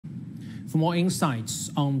For more insights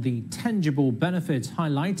on the tangible benefits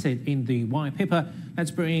highlighted in the white paper,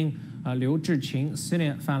 let's bring in Liu Zhiqin,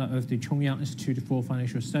 Senior Fellow of the Chongyang Institute for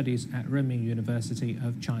Financial Studies at Renmin University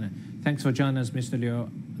of China. Thanks for joining us, Mr. Liu.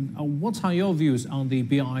 What are your views on the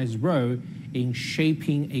BRI's role in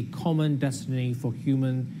shaping a common destiny for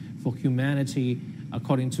humanity,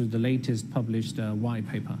 according to the latest published white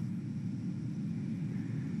paper?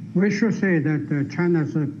 We should say that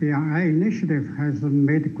China's BRI initiative has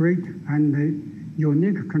made great and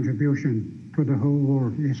unique contribution to the whole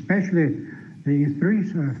world, especially in three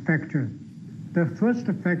factors. The first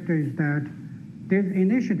factor is that this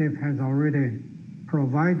initiative has already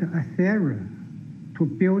provided a theory to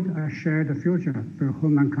build a shared future for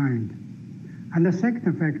humankind. And the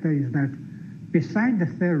second factor is that beside the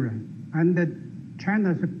theory, and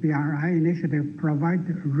China's BRI initiative provides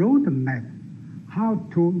a roadmap how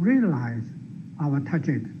to realize our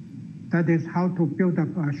target. That is how to build up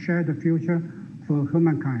a shared future for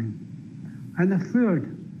humankind. And the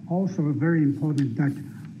third, also very important, that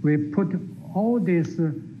we put all this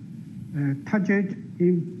target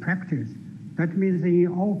in practice. That means in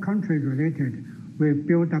all countries related, we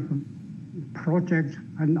build up projects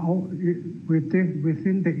and all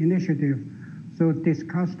within the initiative, so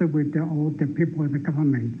discussed with all the people in the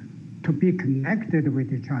government to be connected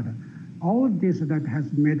with each other. All this that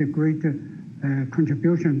has made a great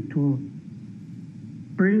contribution to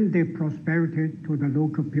bring the prosperity to the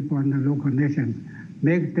local people and the local nations,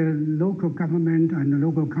 make the local government and the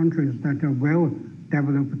local countries that are well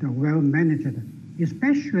developed, well managed,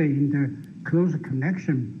 especially in the close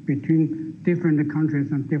connection between different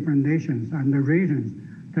countries and different nations and the regions,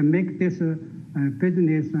 to make this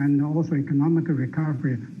business and also economic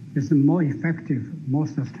recovery is more effective, more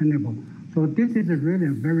sustainable. So this is really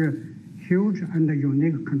a very huge and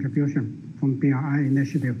unique contribution from BRI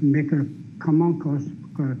initiative, make a common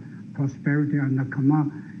prosperity and a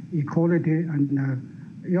common equality, and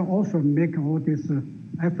also make all this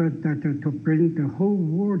effort that to bring the whole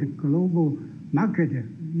world global market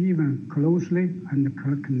even closely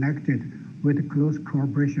and connected with close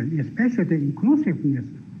cooperation, especially the inclusiveness.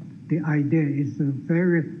 The idea is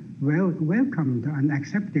very well welcomed and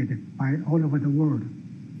accepted by all over the world.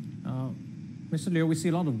 Mr. Liu, we see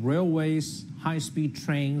a lot of railways, high-speed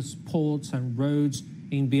trains, ports, and roads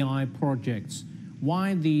in BRI projects.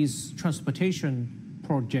 Why these transportation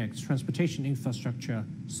projects, transportation infrastructure,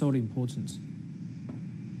 so important?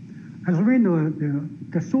 As we know,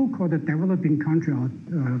 the so-called developing country or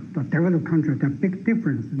the developed country, the big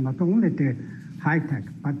difference, not only the high-tech,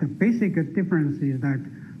 but the basic difference is that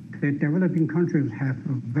the developing countries have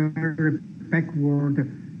very backward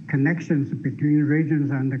connections between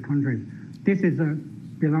regions and the countries. This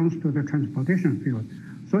belongs to the transportation field.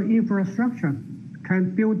 So infrastructure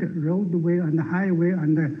can build roadway and highway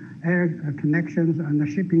and air connections and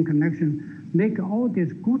shipping connections, make all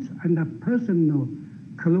these goods and personnel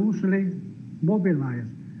closely mobilized.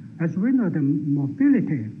 As we know, the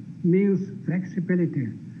mobility means flexibility.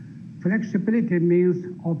 Flexibility means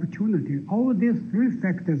opportunity. All these three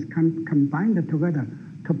factors can combine together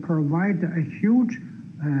to provide a huge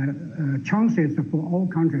chances for all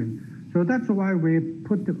countries. So that's why we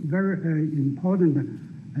put very important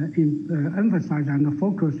emphasis and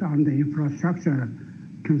focus on the infrastructure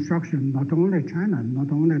construction, not only China,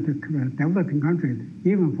 not only the developing countries,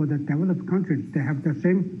 even for the developed countries, they have the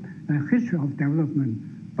same history of development.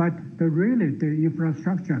 But really, the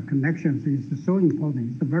infrastructure connections is so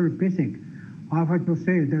important. It's very basic. I have to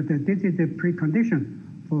say that this is a precondition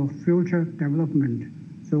for future development.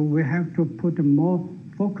 So we have to put more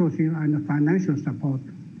focusing on the financial support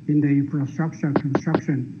in the infrastructure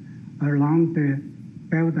construction along the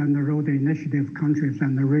Belt and Road Initiative countries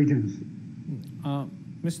and the regions.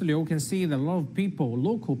 Mr. Liu, can see that a lot of people,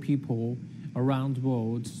 local people around the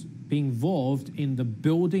world, being involved in the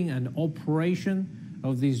building and operation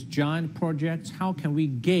of these giant projects. How can we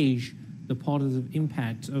gauge the positive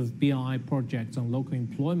impact of BRI projects on local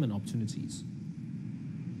employment opportunities?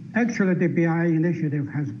 Actually, the BRI initiative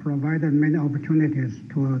has provided many opportunities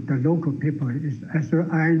to the local people. As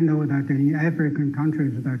I know that in African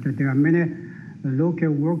countries that there are many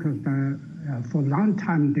local workers that for a long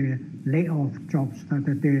time they lay off jobs,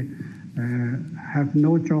 that they have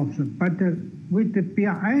no jobs. But with the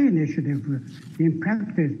BRI initiative, in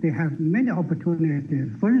practice, they have many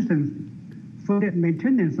opportunities. For instance, for the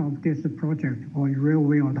maintenance of this project or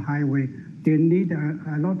railway or the highway, they need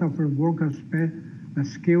a lot of workers,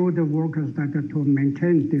 skilled workers that to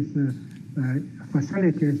maintain these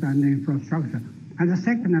facilities and infrastructure. And the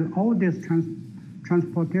second, all these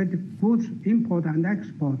transported goods, import and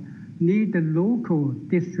export, need the local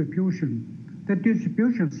distribution the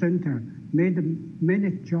distribution center made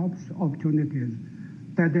many jobs opportunities,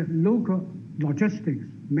 that the local logistics,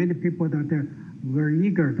 many people that were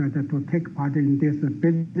eager to take part in this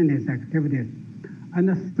business activities. And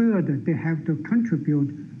the third, they have to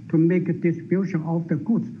contribute to make a distribution of the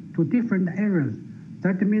goods to different areas.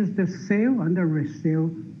 That means the sale and the resale,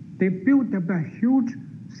 they built up a huge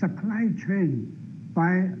supply chain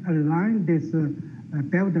by aligning this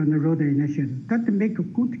Belt and Road Initiative. That make a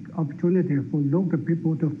good opportunity for local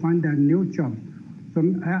people to find a new jobs. So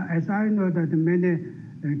as I know that many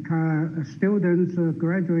students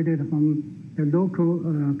graduated from the local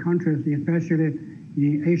countries, especially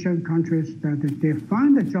in Asian countries, that they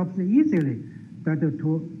find the jobs easily, that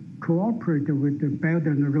to cooperate with the Belt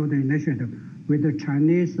and Road Initiative, with the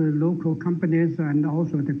Chinese local companies and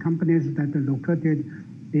also the companies that are located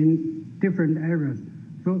in different areas.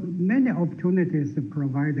 So many opportunities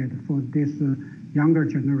provided for this younger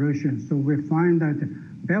generation. So we find that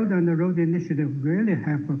Belt and Road Initiative really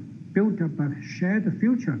have built up a shared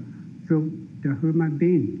future for the human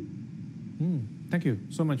being. Thank you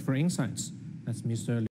so much for insights. That's Mr.